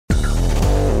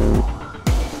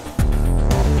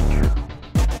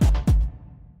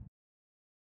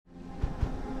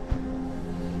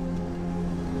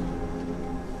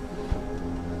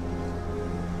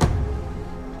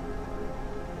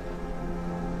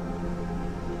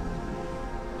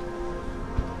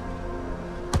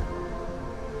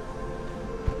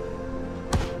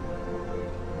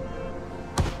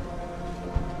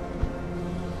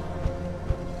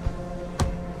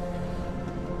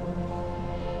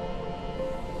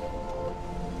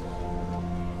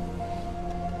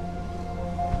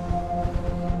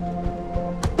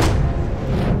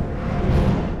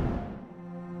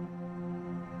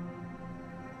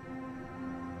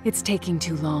It's taking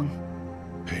too long.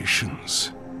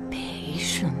 Patience.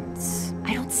 Patience?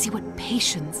 I don't see what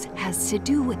patience has to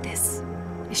do with this.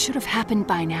 It should have happened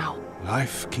by now.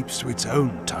 Life keeps to its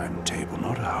own timetable,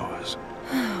 not ours.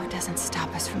 Oh, it doesn't stop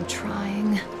us from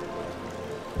trying.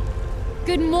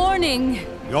 Good morning!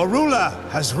 Your ruler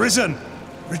has risen!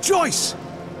 Rejoice!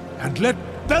 And let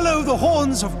bellow the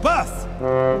horns of birth!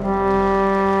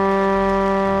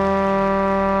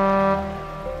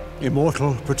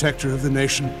 Immortal protector of the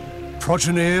nation,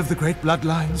 progeny of the great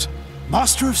bloodlines,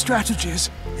 master of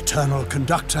strategies, eternal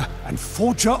conductor, and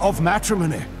forger of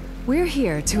matrimony. We're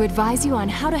here to advise you on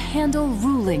how to handle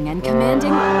ruling and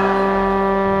commanding...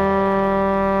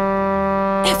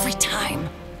 every time.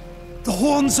 The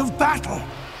horns of battle!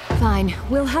 Fine,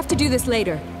 we'll have to do this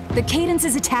later. The Cadence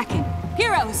is attacking.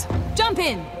 Heroes, jump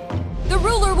in! The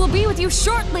ruler will be with you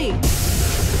shortly!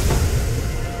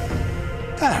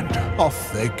 And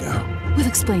off they go. We'll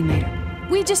explain later.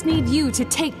 We just need you to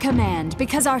take command,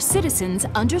 because our citizens,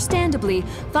 understandably,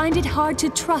 find it hard to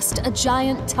trust a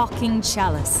giant talking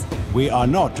chalice. We are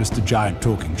not just a giant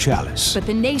talking chalice. But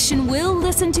the nation will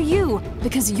listen to you,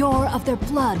 because you're of their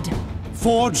blood.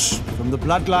 Forged from the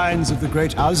bloodlines of the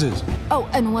great houses. Oh,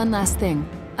 and one last thing.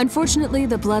 Unfortunately,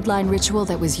 the bloodline ritual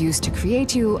that was used to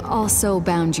create you also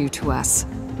bound you to us.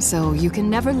 So you can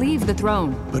never leave the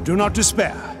throne. But do not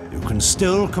despair. You can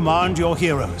still command your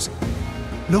heroes.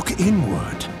 Look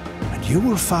inward, and you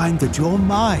will find that your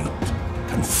mind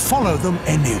can follow them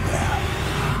anywhere.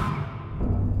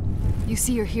 You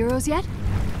see your heroes yet?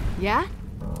 Yeah?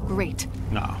 Great.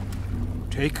 Now,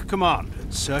 take command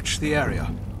and search the area.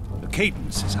 The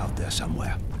Cadence is out there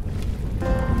somewhere.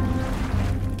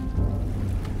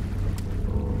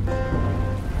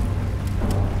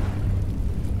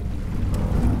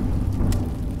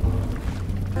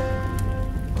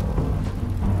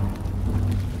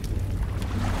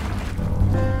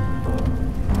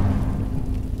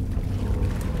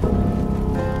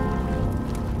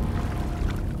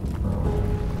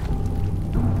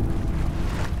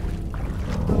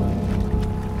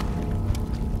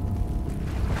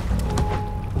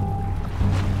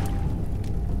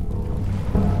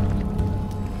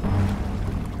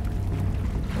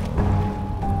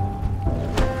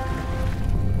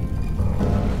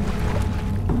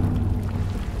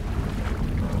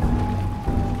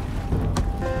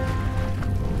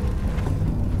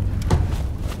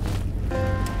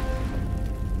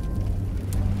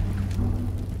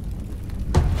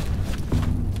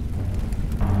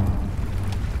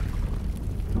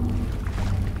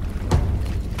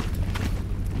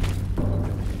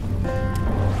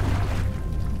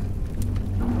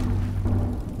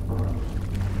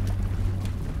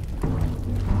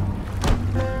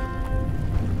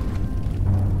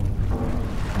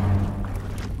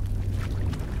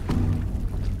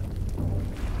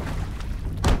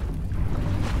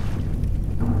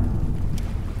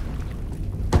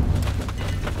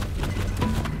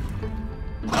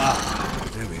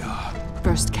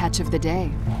 First catch of the day.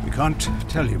 We can't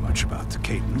tell you much about the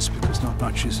Cadence because not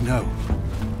much is known.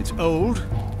 It's old,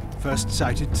 first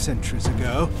sighted centuries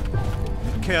ago.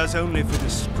 It cares only for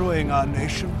destroying our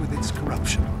nation with its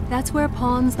corruption. That's where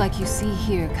pawns like you see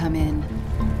here come in.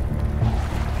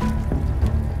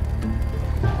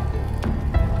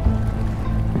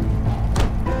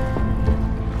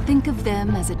 Think of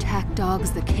them as attack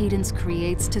dogs the Cadence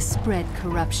creates to spread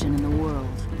corruption in the world.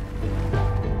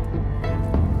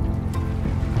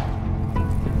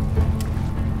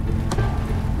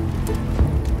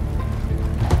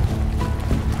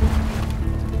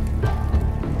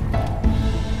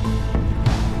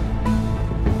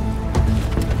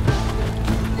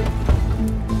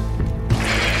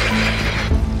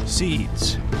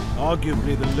 Seeds,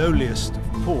 arguably the lowliest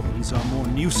of pawns, are more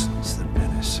nuisance than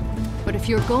menace. But if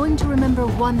you're going to remember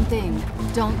one thing,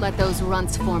 don't let those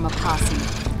runts form a posse.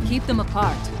 Keep them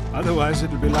apart. Otherwise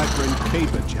it'll be like when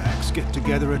caberjacks get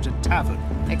together at a tavern.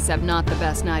 Except not the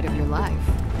best night of your life.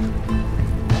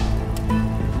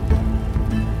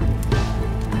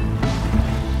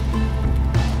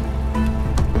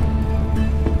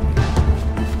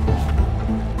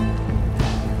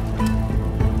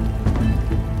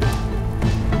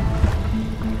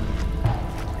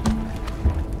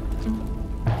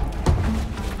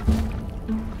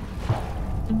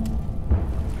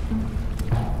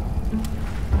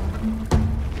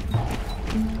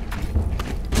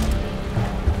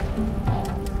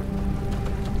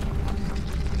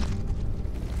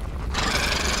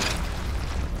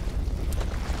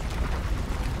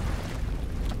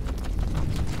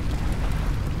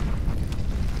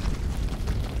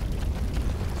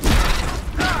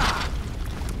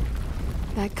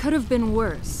 That could have been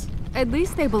worse. At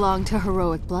least they belong to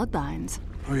heroic bloodlines.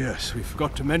 Oh yes, we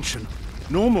forgot to mention,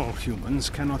 normal humans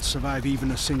cannot survive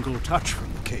even a single touch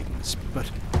from the Cadence.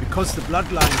 But because the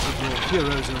bloodlines of your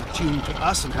heroes are attuned to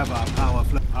us and have our power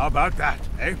flow... How about that,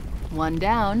 eh? One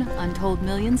down, untold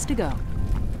millions to go.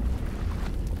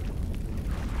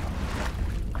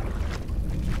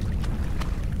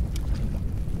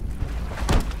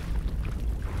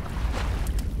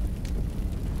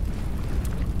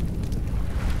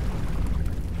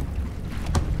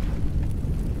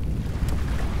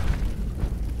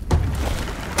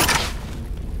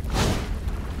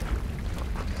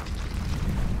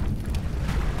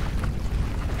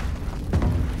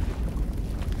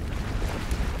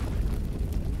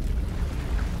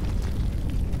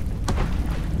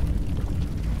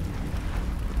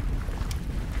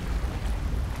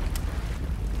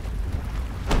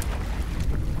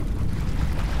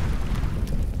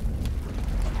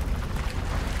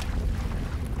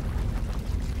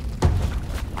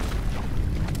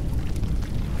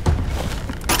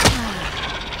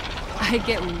 I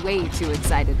get way too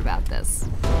excited about this.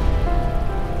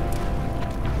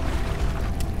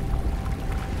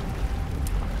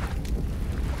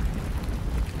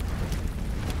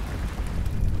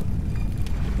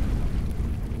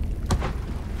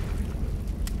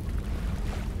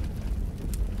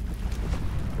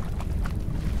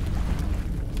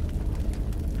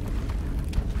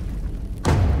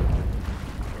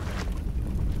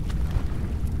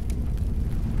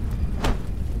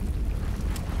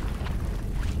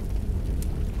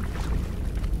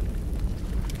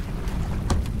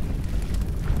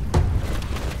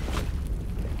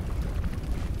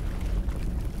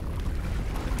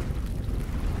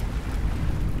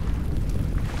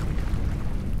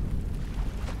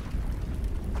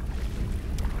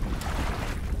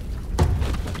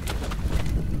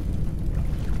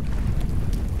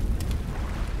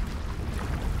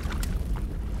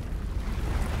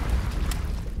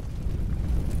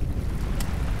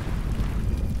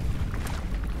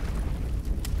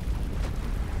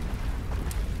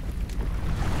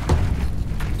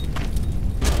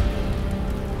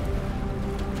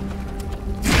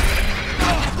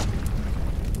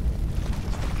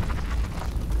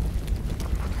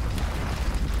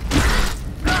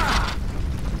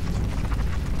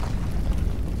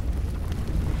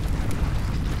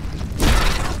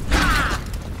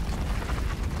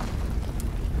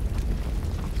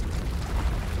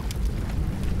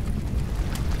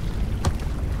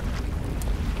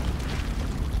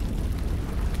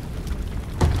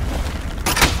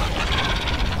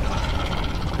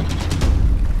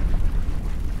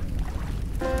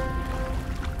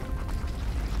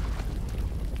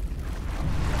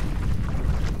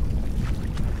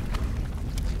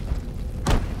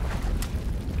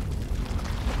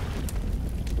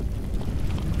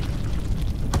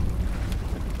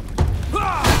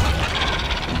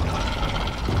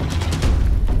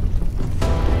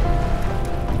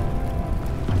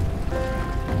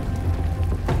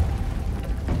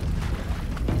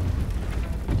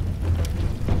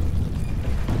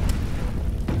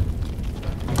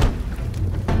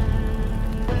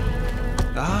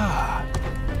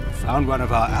 Found one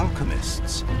of our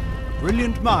alchemists. A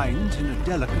brilliant mind in a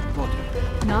delicate body.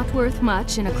 Not worth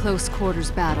much in a close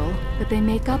quarters battle, but they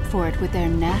make up for it with their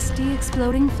nasty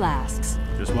exploding flasks.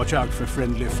 Just watch out for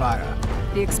friendly fire.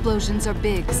 The explosions are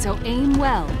big, so aim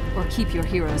well, or keep your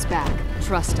heroes back.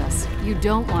 Trust us, you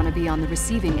don't want to be on the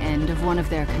receiving end of one of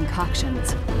their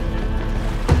concoctions.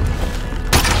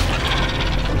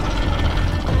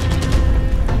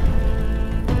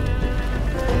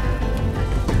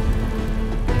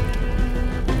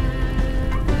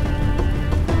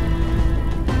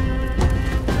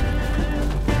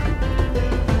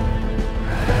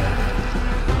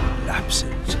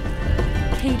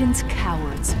 Cadence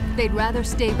cowards. They'd rather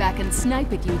stay back and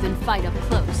snipe at you than fight up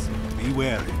close. Be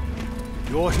wary.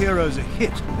 If your heroes are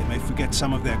hit, they may forget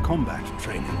some of their combat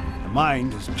training. The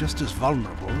mind is just as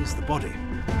vulnerable as the body.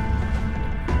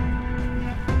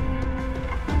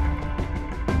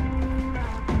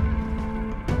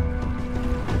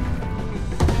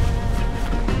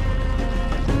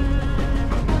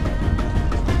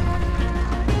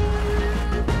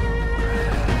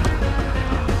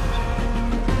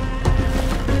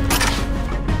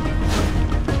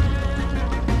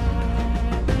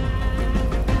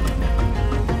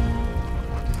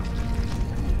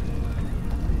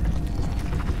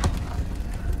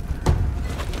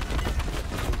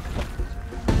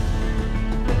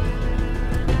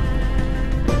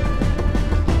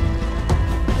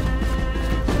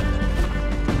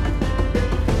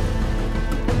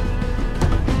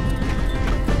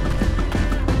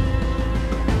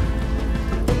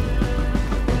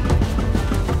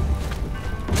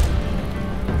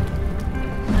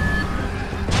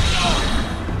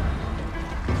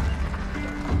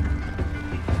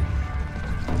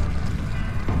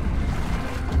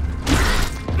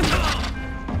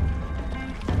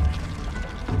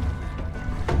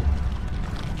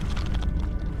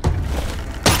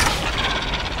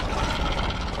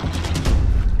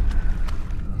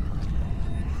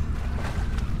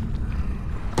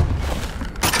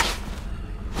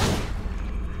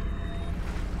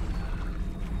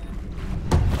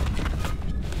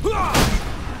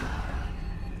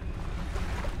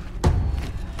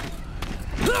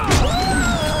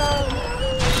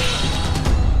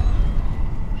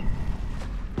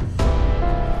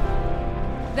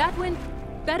 That went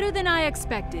better than I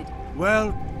expected.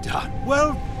 Well done,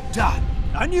 well done.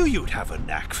 I knew you'd have a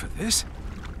knack for this.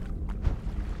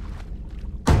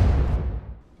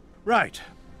 Right.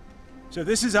 So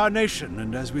this is our nation,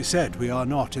 and as we said, we are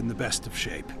not in the best of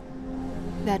shape.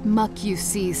 That muck you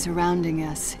see surrounding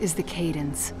us is the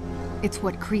Cadence. It's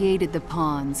what created the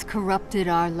pawns, corrupted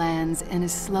our lands, and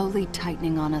is slowly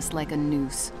tightening on us like a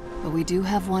noose. But we do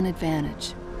have one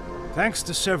advantage. Thanks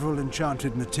to several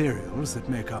enchanted materials that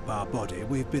make up our body,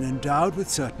 we've been endowed with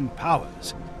certain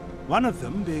powers. One of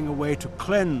them being a way to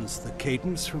cleanse the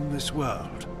Cadence from this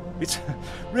world. It's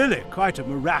really quite a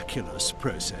miraculous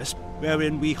process,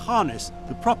 wherein we harness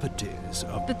the properties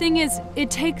of... The thing is,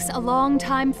 it takes a long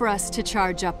time for us to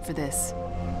charge up for this.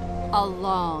 A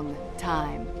long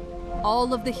time.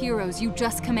 All of the heroes you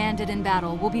just commanded in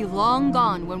battle will be long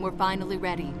gone when we're finally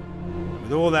ready.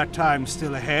 With all that time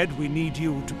still ahead, we need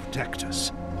you to protect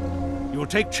us. You will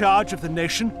take charge of the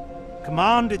nation,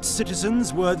 command its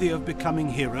citizens worthy of becoming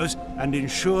heroes, and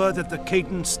ensure that the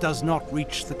Cadence does not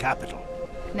reach the capital.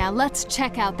 Now let's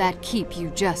check out that keep you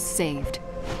just saved.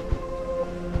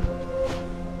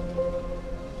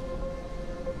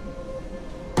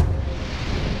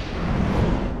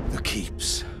 The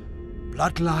keeps.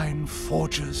 Bloodline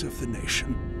forgers of the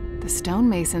nation. The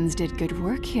stonemasons did good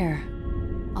work here.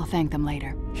 I'll thank them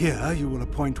later. Here you will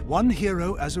appoint one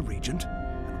hero as a regent,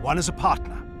 and one as a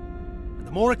partner. And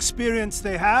the more experience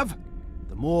they have,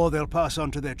 the more they'll pass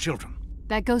on to their children.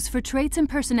 That goes for traits and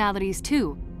personalities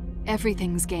too.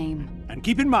 Everything's game. And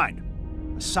keep in mind,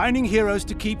 assigning heroes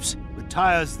to keeps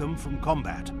retires them from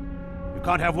combat. You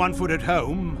can't have one foot at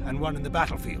home and one in the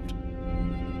battlefield.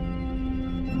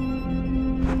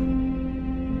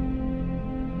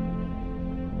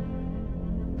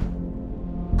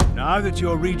 Now that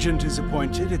your regent is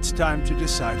appointed, it's time to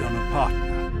decide on a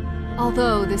partner.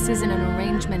 Although this isn't an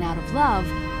arrangement out of love,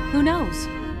 who knows?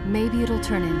 Maybe it'll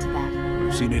turn into that.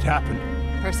 We've seen it happen.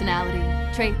 Personality,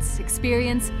 traits,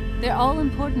 experience, they're all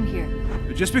important here.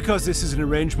 But just because this is an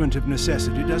arrangement of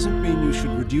necessity doesn't mean you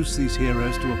should reduce these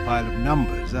heroes to a pile of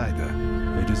numbers either.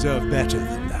 They deserve better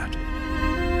than that.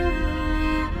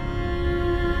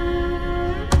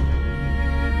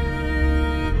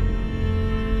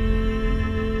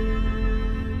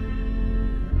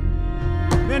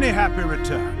 Many happy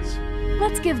returns.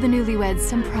 Let's give the newlyweds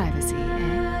some privacy,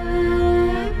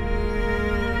 eh?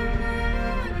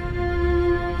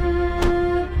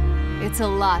 It's a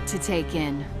lot to take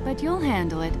in, but you'll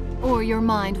handle it, or your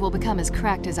mind will become as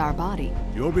cracked as our body.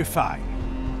 You'll be fine.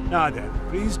 Now then,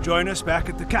 please join us back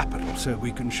at the capital so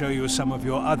we can show you some of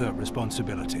your other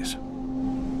responsibilities.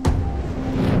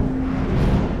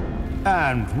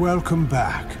 And welcome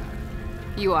back.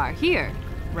 You are here,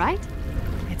 right?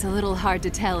 It's a little hard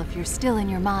to tell if you're still in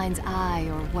your mind's eye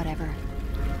or whatever.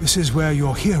 This is where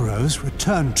your heroes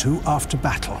return to after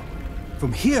battle.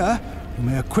 From here, you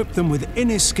may equip them with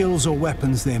any skills or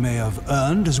weapons they may have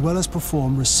earned, as well as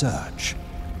perform research.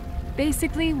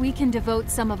 Basically, we can devote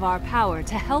some of our power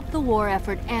to help the war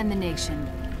effort and the nation.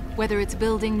 Whether it's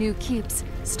building new keeps,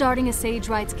 starting a Sage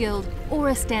Rights Guild, or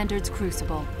a Standards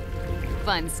Crucible.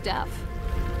 Fun stuff.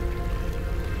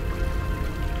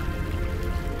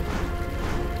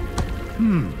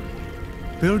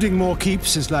 Building more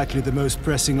keeps is likely the most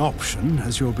pressing option,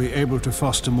 as you'll be able to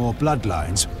foster more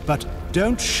bloodlines, but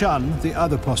don't shun the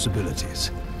other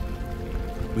possibilities.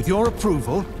 With your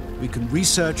approval, we can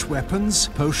research weapons,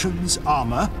 potions,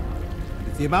 armor. And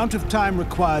if the amount of time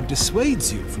required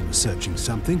dissuades you from researching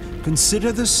something,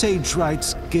 consider the Sage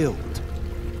Rights Guild.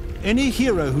 Any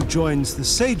hero who joins the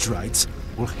Sage Rights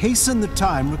will hasten the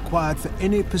time required for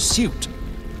any pursuit.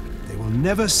 They will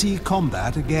never see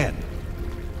combat again.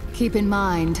 Keep in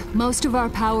mind, most of our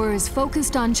power is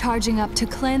focused on charging up to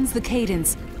cleanse the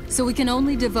Cadence, so we can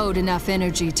only devote enough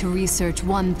energy to research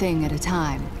one thing at a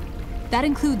time. That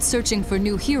includes searching for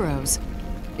new heroes.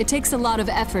 It takes a lot of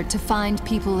effort to find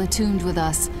people attuned with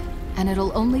us, and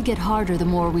it'll only get harder the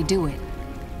more we do it.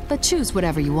 But choose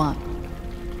whatever you want.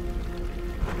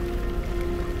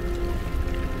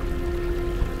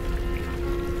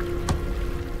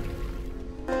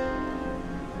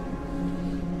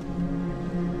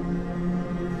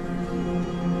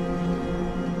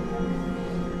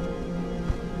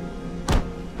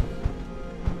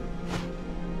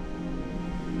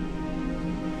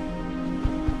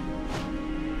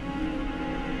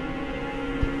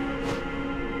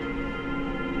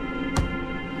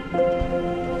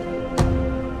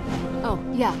 Oh,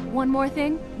 yeah, one more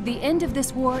thing. The end of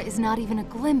this war is not even a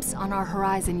glimpse on our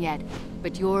horizon yet,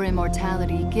 but your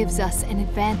immortality gives us an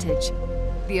advantage.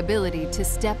 The ability to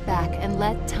step back and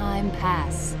let time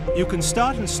pass. You can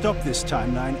start and stop this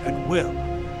timeline at will.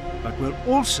 but will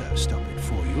also stop it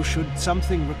for you should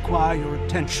something require your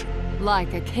attention.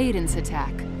 Like a cadence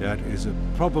attack. That is a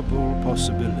probable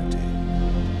possibility.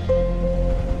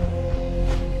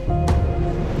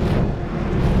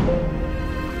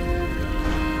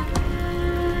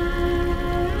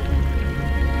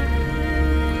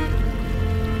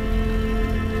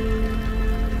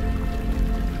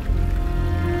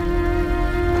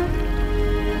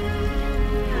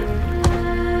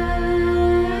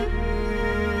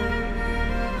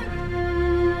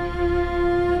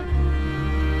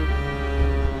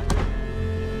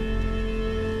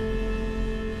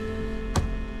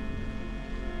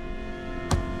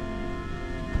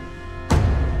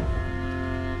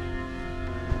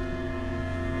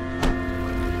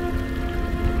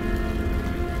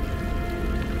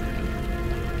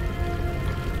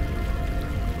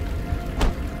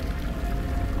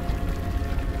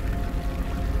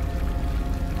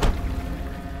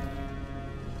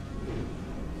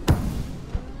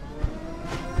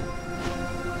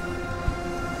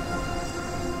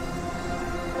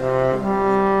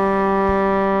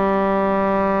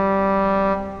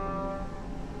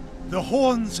 The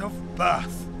horns of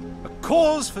birth. A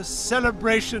cause for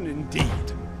celebration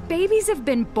indeed. Babies have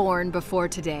been born before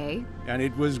today. And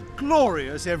it was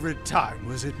glorious every time,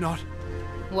 was it not?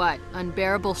 What,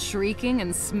 unbearable shrieking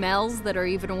and smells that are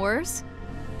even worse?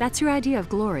 That's your idea of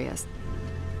glorious.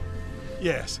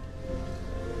 Yes.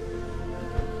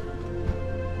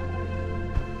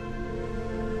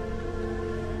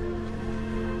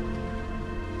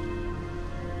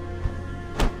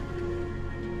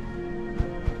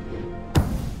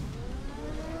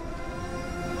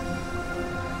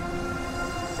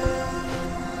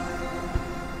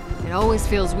 It always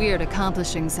feels weird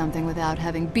accomplishing something without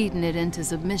having beaten it into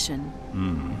submission.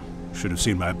 Should have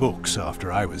seen my books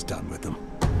after I was done with them.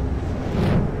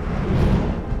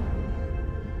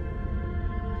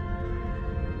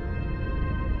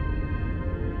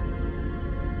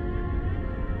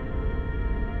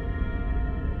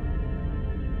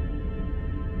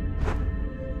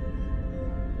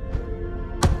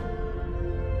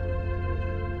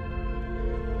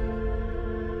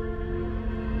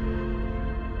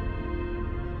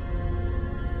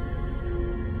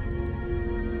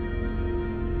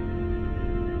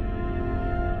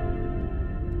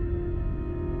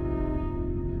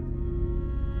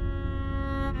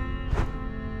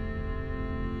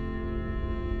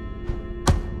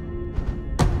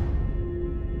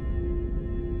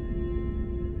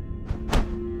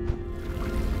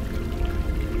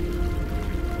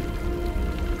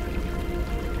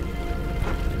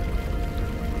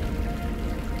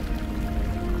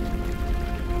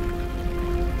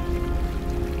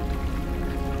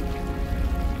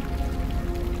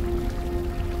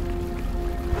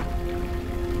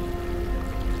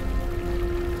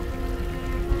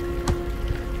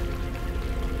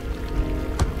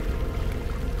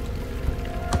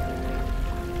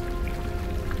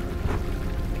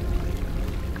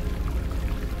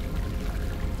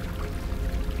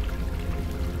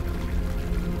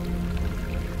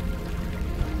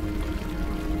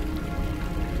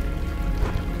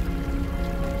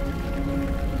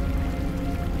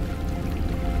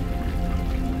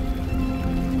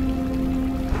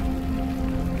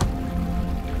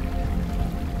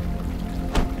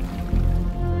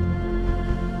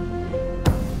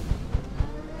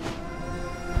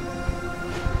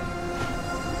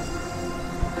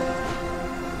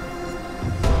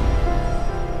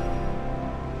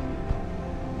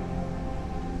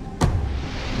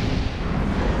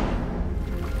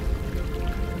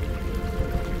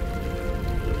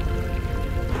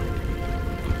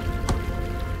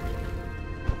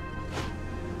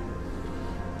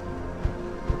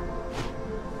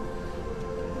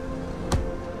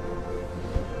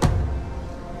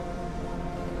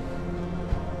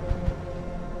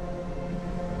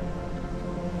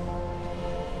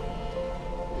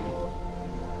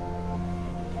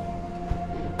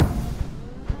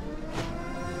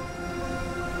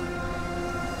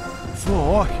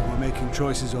 Before, you were making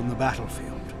choices on the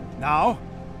battlefield. Now,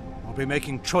 we'll be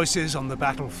making choices on the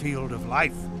battlefield of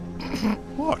life.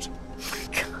 What?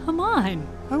 Come on.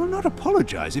 I will not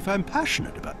apologize if I'm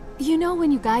passionate about it. You know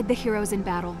when you guide the heroes in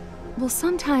battle? Well,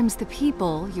 sometimes the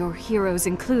people, your heroes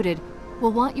included,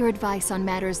 will want your advice on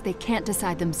matters they can't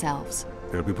decide themselves.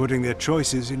 They'll be putting their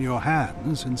choices in your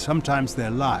hands, and sometimes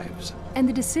their lives. And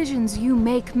the decisions you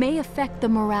make may affect the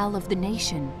morale of the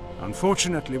nation.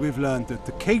 Unfortunately, we've learned that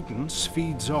the cadence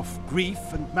feeds off grief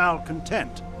and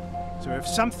malcontent. So if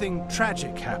something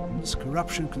tragic happens,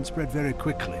 corruption can spread very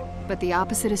quickly. But the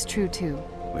opposite is true too.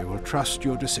 We will trust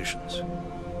your decisions,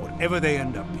 whatever they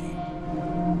end up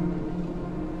being.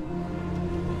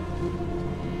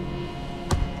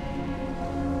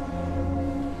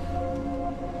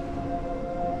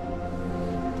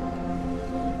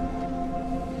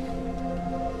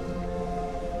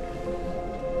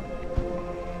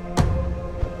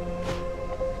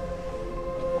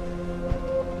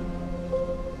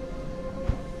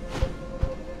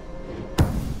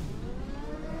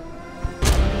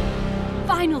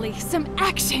 Finally, some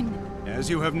action! As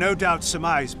you have no doubt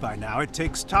surmised by now, it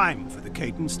takes time for the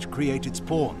cadence to create its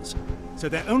pawns, so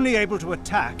they're only able to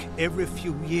attack every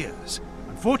few years.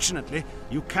 Unfortunately,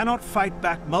 you cannot fight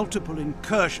back multiple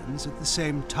incursions at the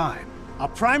same time. Our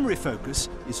primary focus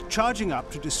is charging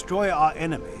up to destroy our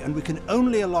enemy, and we can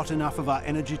only allot enough of our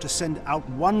energy to send out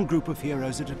one group of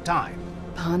heroes at a time.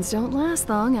 Pawns don't last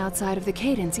long outside of the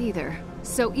cadence either.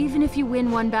 So even if you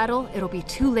win one battle, it'll be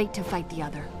too late to fight the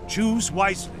other. Choose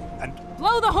wisely and...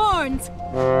 Blow the horns!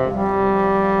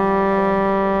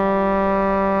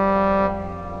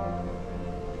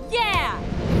 Yeah!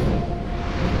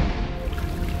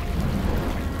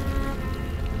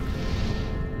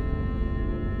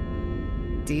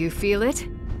 Do you feel it?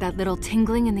 That little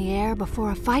tingling in the air before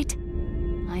a fight?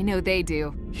 I know they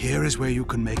do. Here is where you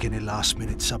can make any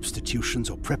last-minute substitutions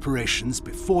or preparations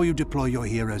before you deploy your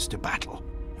heroes to battle.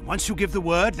 And once you give the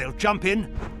word, they'll jump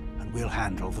in, and we'll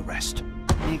handle the rest.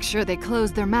 Make sure they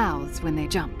close their mouths when they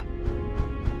jump.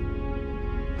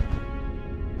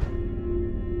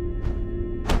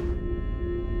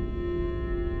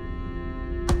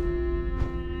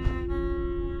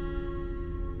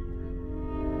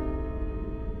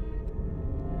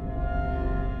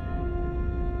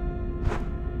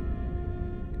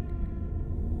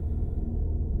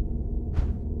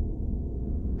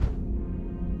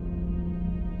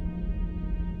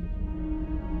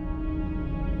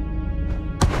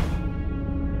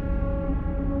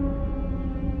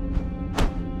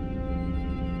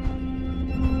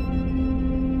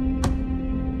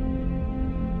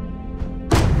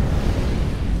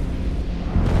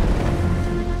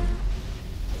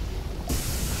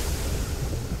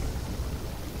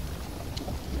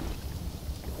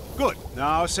 Good.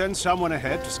 Now send someone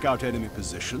ahead to scout enemy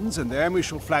positions, and then we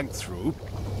shall flank through.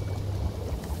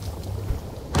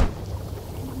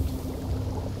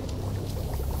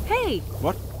 Hey!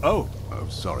 What? Oh,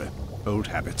 sorry. Old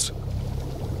habits.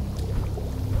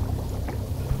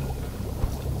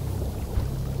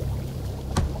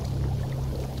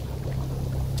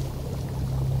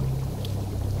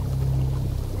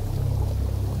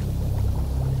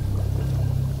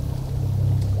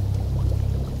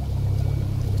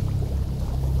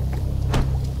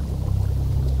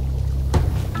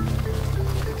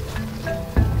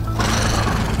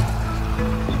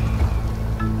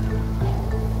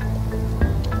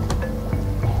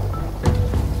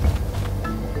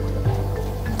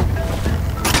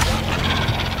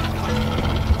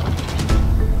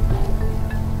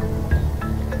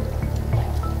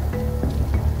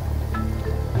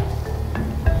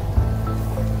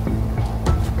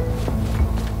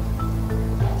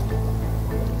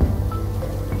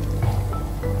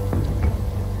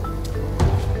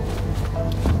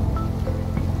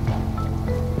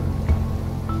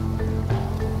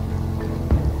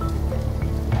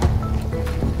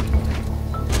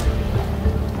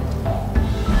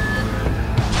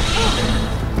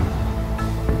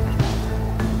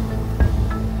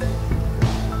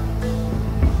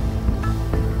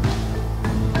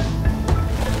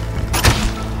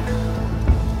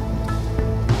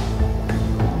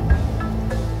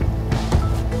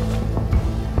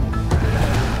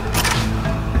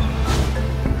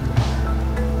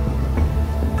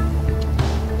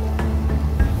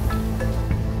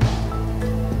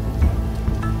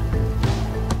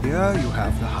 Here you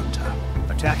have the hunter.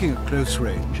 Attacking at close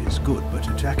range is good, but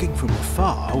attacking from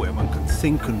afar, where one can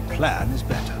think and plan, is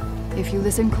better. If you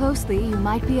listen closely, you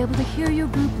might be able to hear your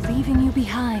group leaving you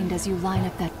behind as you line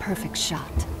up that perfect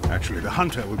shot. Actually, the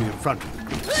hunter will be in front of the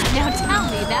group. Now tell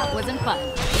me that wasn't fun.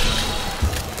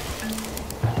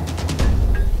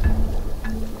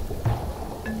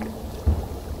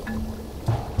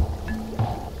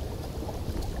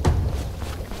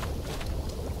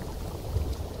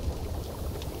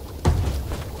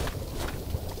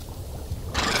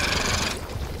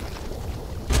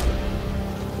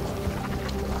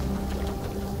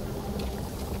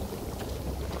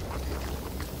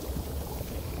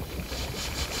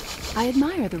 I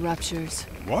admire the ruptures.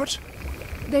 What?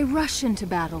 They rush into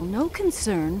battle, no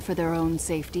concern for their own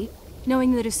safety,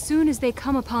 knowing that as soon as they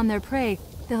come upon their prey,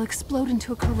 they'll explode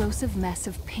into a corrosive mess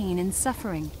of pain and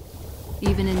suffering.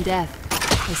 Even in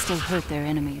death, they still hurt their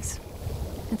enemies.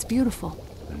 It's beautiful.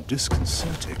 And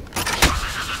disconcerting.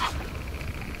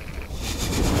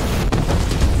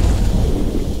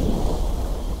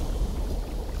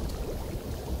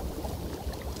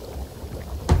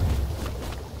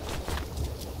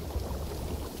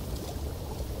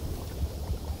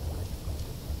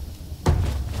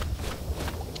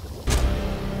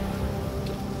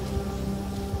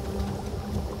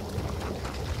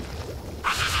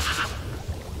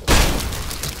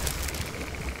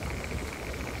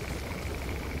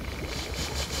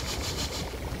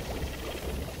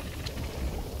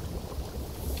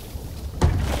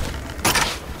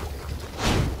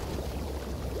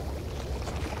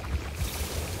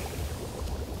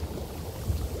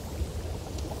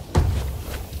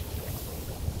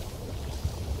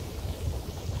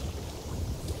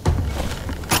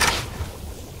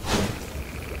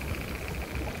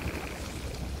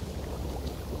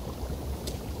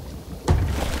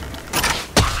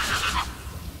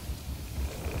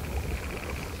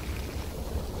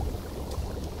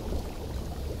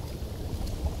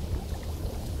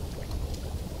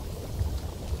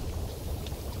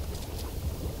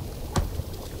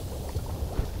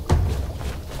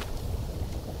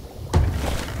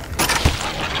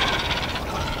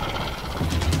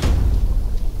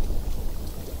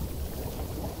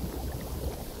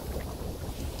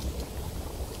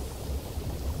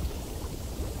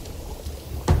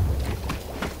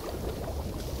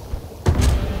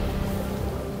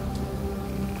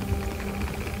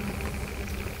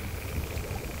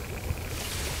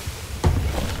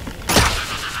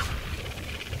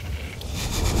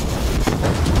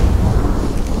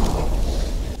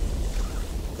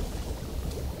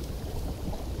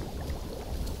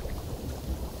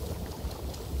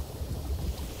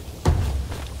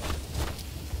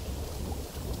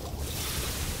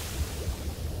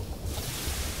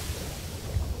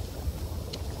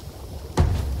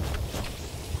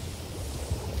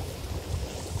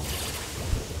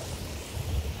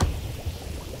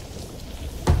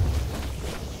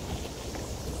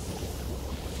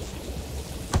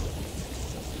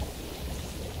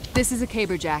 This is a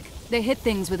caberjack. They hit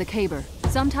things with a caber.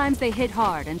 Sometimes they hit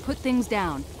hard and put things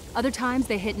down. Other times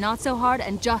they hit not so hard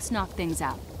and just knock things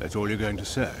out. That's all you're going to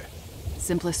say?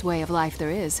 Simplest way of life there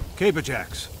is.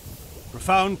 Caberjacks.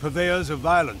 Profound purveyors of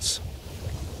violence.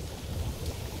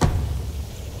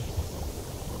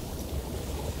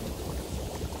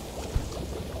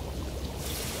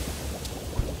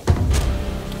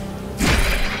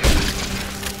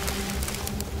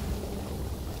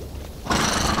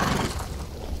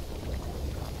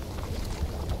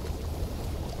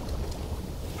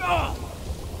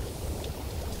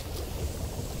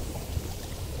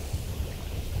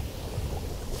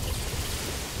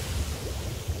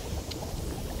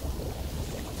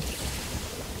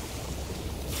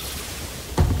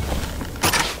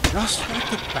 Just like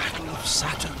the Battle of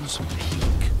Saturn's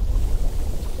Peak.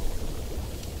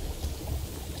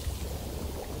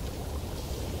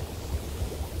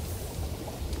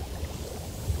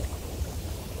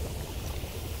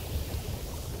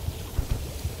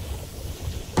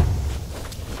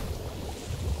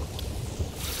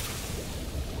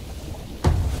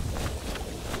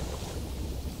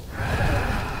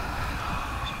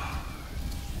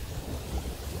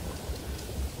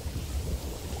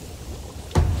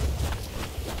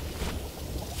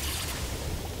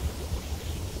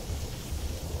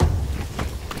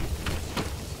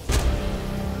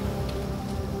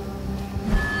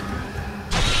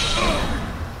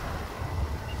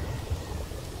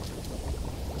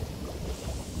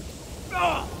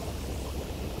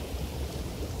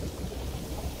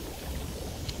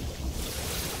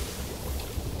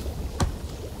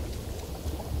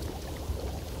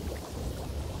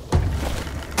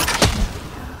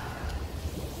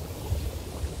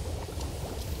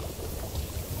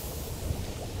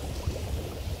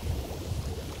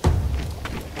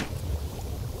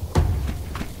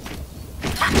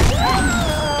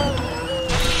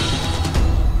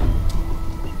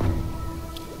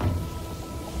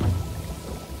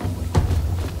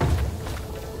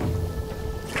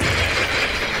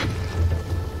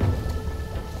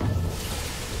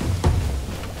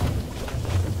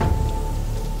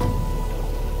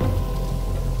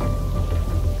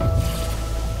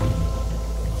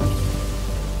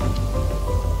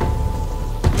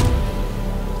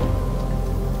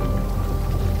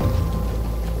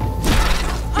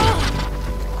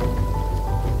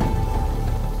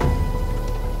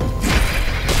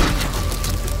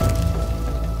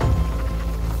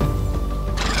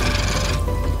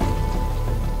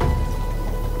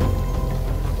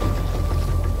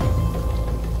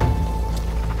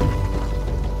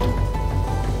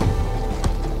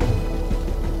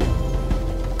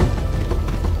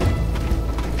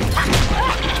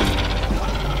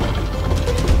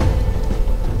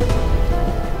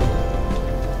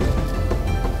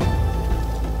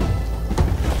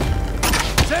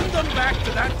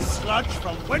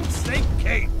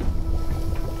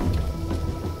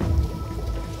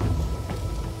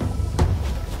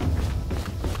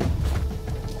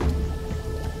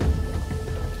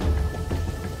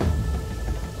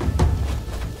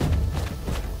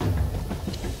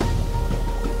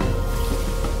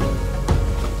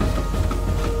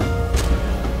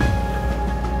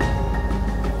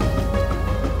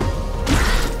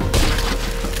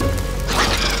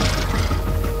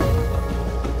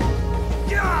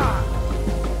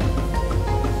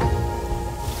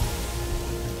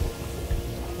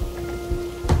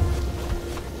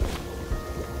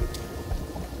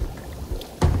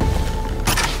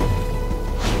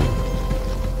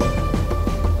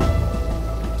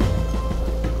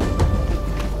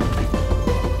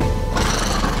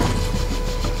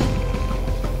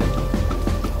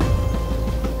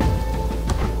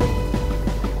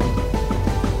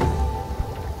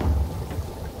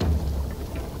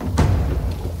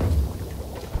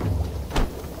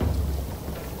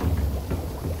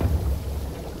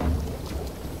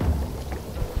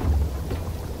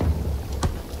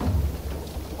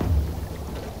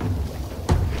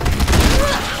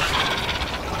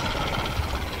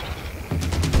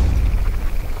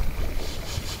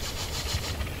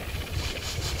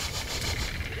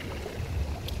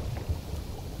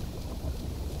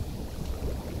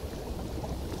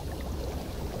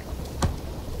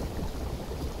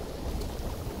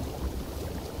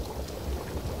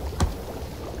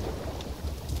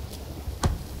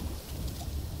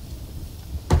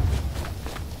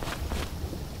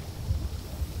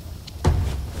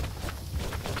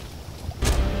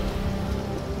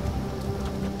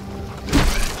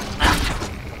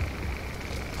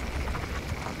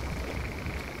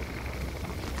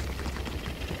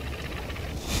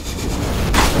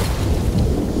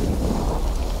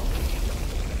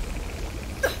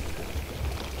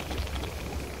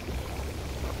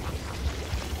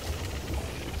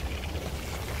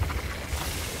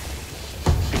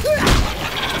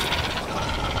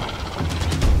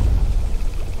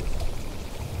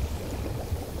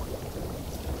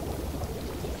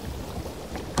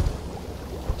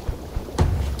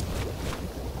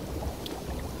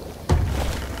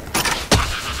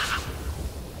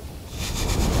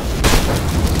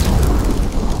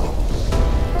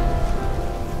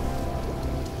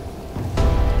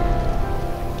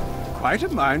 Quite a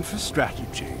mind for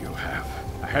strategy you have.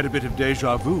 I had a bit of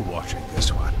déjà vu watching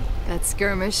this one. That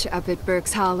skirmish up at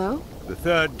Burke's Hollow? The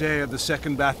third day of the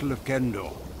Second Battle of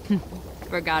Kendor.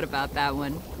 Forgot about that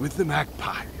one. With the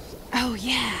magpies. Oh,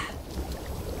 yeah.